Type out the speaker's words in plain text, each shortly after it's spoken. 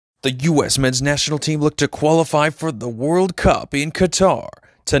The U.S. men's national team look to qualify for the World Cup in Qatar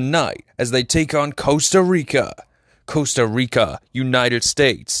tonight as they take on Costa Rica. Costa Rica, United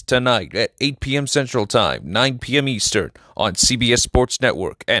States, tonight at 8 p.m. Central Time, 9 p.m. Eastern on CBS Sports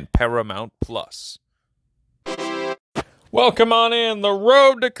Network and Paramount+. Welcome on in. The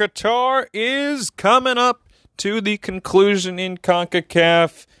road to Qatar is coming up to the conclusion in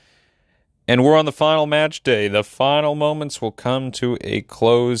Concacaf. And we're on the final match day. The final moments will come to a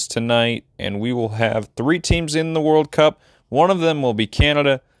close tonight, and we will have 3 teams in the World Cup. One of them will be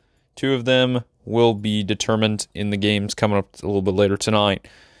Canada. 2 of them will be determined in the games coming up a little bit later tonight.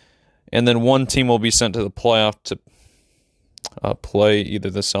 And then 1 team will be sent to the playoff to play either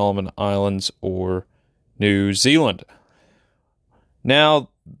the Solomon Islands or New Zealand. Now,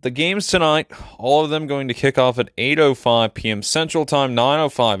 the games tonight, all of them going to kick off at 8:05 p.m. Central Time,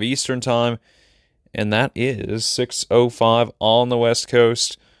 9:05 Eastern Time, and that is 6:05 on the West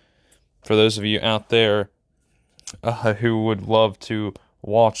Coast. For those of you out there who would love to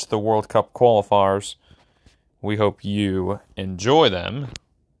watch the World Cup qualifiers, we hope you enjoy them.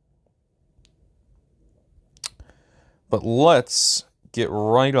 But let's get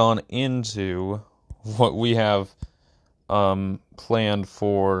right on into what we have planned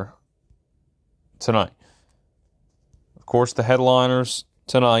for tonight. Of course, the headliners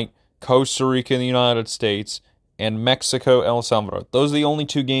tonight, Costa Rica and the United States, and Mexico, El Salvador. Those are the only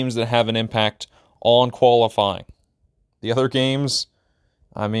 2 games that have an impact on qualifying. The other games,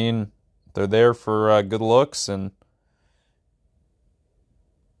 I mean, they're there for good looks and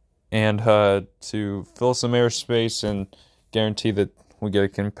to fill some airspace and guarantee that we get a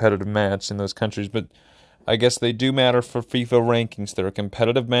competitive match in those countries. But I guess they do matter for FIFA rankings. They're a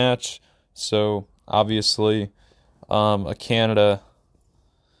competitive match, so obviously Canada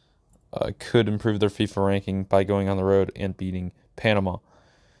could improve their FIFA ranking by going on the road and beating Panama.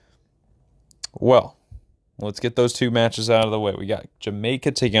 Well, let's get those 2 matches out of the way. We got Jamaica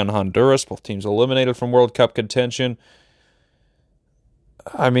taking on Honduras. Both teams eliminated from World Cup contention.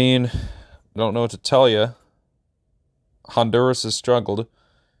 I mean, I don't know what to tell you. Honduras has struggled.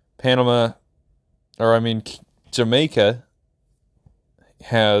 Jamaica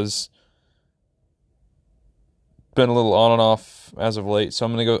has been a little on and off as of late, so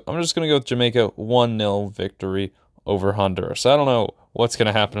I'm just gonna go with Jamaica 1-0 victory over Honduras. I don't know what's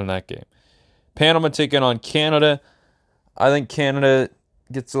gonna happen in that game. Panama taking on Canada. I think Canada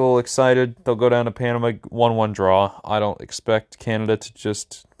gets a little excited. They'll go down to Panama 1-1 draw. I don't expect Canada to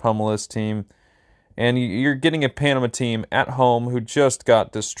just pummel this team. And you're getting a Panama team at home who just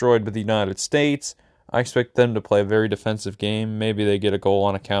got destroyed by the United States. I expect them to play a very defensive game. Maybe they get a goal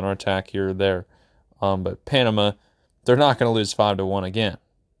on a counterattack here or there. But Panama, they're not going to lose 5-1 again,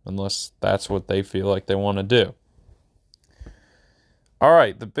 unless that's what they feel like they want to do. All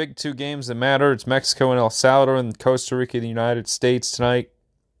right, the big 2 games that matter, it's Mexico and El Salvador and Costa Rica and the United States tonight.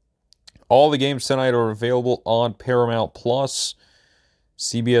 All the games tonight are available on Paramount+.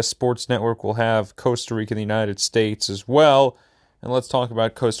 CBS Sports Network will have Costa Rica and the United States as well. And let's talk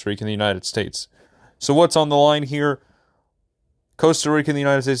about Costa Rica and the United States. So what's on the line here? Costa Rica and the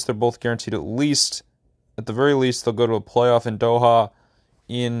United States, they're both guaranteed at the very least, they'll go to a playoff in Doha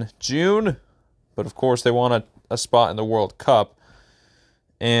in June. But of course, they want a spot in the World Cup.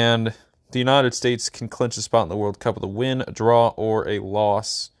 And the United States can clinch a spot in the World Cup with a win, a draw, or a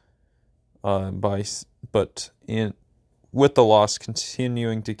loss. With the loss,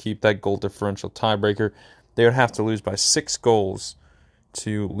 continuing to keep that goal differential tiebreaker, they would have to lose by 6 goals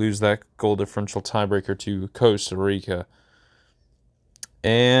to lose that goal differential tiebreaker to Costa Rica.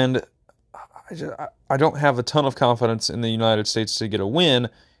 And I don't have a ton of confidence in the United States to get a win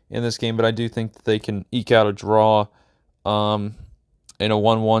in this game, but I do think that they can eke out a draw in a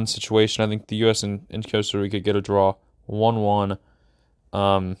 1-1 situation. I think the U.S. and Costa Rica get a draw 1-1.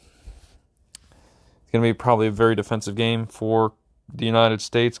 It's going to be probably a very defensive game for the United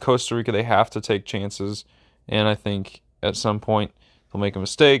States. Costa Rica, they have to take chances, and I think at some point they'll make a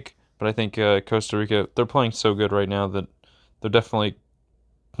mistake. But I think Costa Rica, they're playing so good right now that they're definitely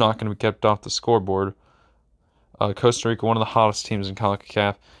not going to be kept off the scoreboard. Costa Rica, one of the hottest teams in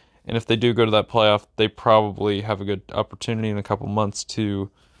CONCACAF, and if they do go to that playoff, they probably have a good opportunity in a couple months to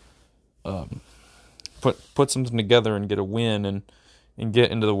put something together and get a win and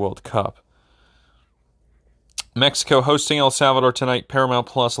get into the World Cup. Mexico hosting El Salvador tonight. Paramount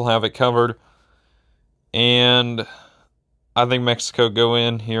Plus will have it covered. And I think Mexico go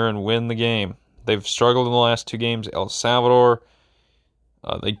in here and win the game. They've struggled in the last 2 games. El Salvador,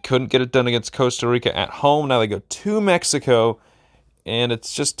 they couldn't get it done against Costa Rica at home. Now they go to Mexico and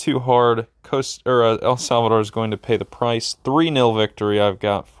it's just too hard. El Salvador is going to pay the price. 3-0 victory I've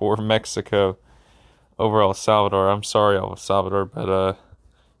got for Mexico over El Salvador. I'm sorry, El Salvador, but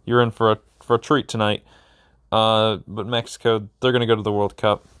you're in for a treat tonight. But Mexico, they're going to go to the World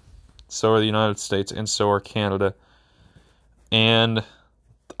Cup. So are the United States, and so are Canada. And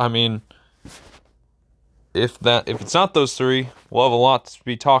I mean, if it's not those three, we'll have a lot to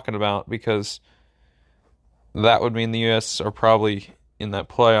be talking about, because that would mean the U.S. are probably in that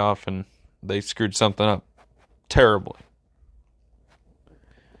playoff and they screwed something up terribly.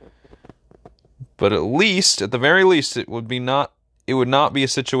 But at the very least, it would not be a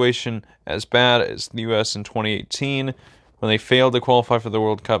situation as bad as the U.S. in 2018 when they failed to qualify for the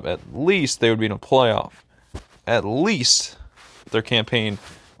World Cup. At least they would be in a playoff. At least their campaign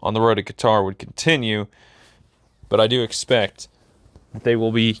on the road to Qatar would continue. But I do expect they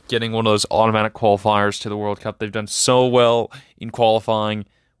will be getting one of those automatic qualifiers to the World Cup. They've done so well in qualifying,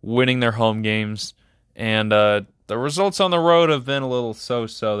 winning their home games, and the results on the road have been a little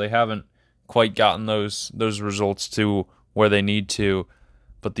so-so. They haven't quite gotten those results to where they need to,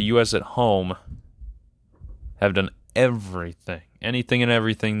 but the U.S. at home have done anything and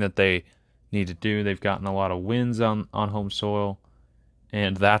everything that they need to do. They've gotten a lot of wins on home soil,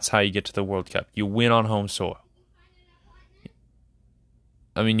 and that's how you get to the World Cup. You win on home soil.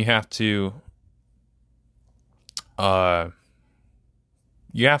 I mean, you have to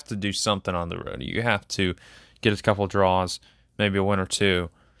do something on the road. You have to get a couple draws, maybe a win or two.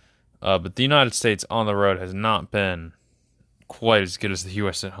 But the United States on the road has not been quite as good as the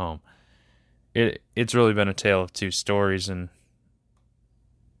U.S. at home. It's really been a tale of two stories, and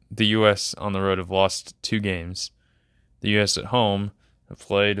the U.S. on the road have lost 2 games. The U.S. at home have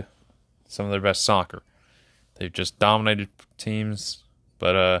played some of their best soccer. They've just dominated teams,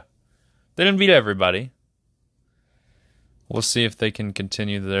 but they didn't beat everybody. We'll see if they can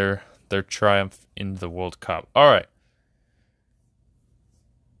continue their triumph in the World Cup. All right.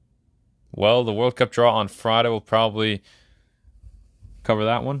 Well, the World Cup draw on Friday, we'll probably cover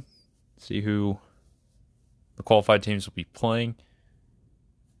that one. See who the qualified teams will be playing.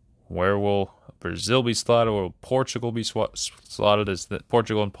 Where will Brazil be slotted? Or will Portugal be slotted? As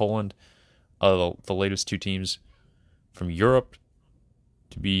Portugal and Poland are the latest 2 teams from Europe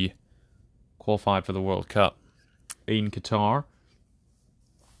to be qualified for the World Cup in Qatar.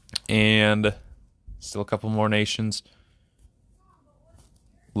 And still a couple more nations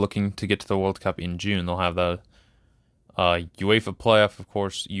looking to get to the World Cup in June. They'll have the UEFA playoff, of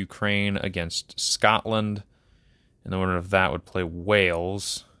course, Ukraine against Scotland. And the winner of that would play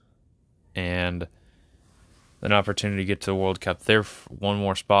Wales. And an opportunity to get to the World Cup there. One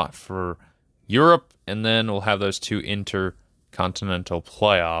more spot for Europe. And then we'll have those 2 intercontinental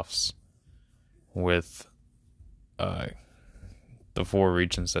playoffs with the 4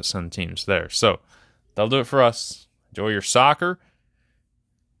 regions that send teams there. So that'll do it for us. Enjoy your soccer.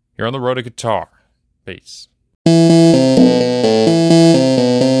 You're on the road to Qatar. Peace.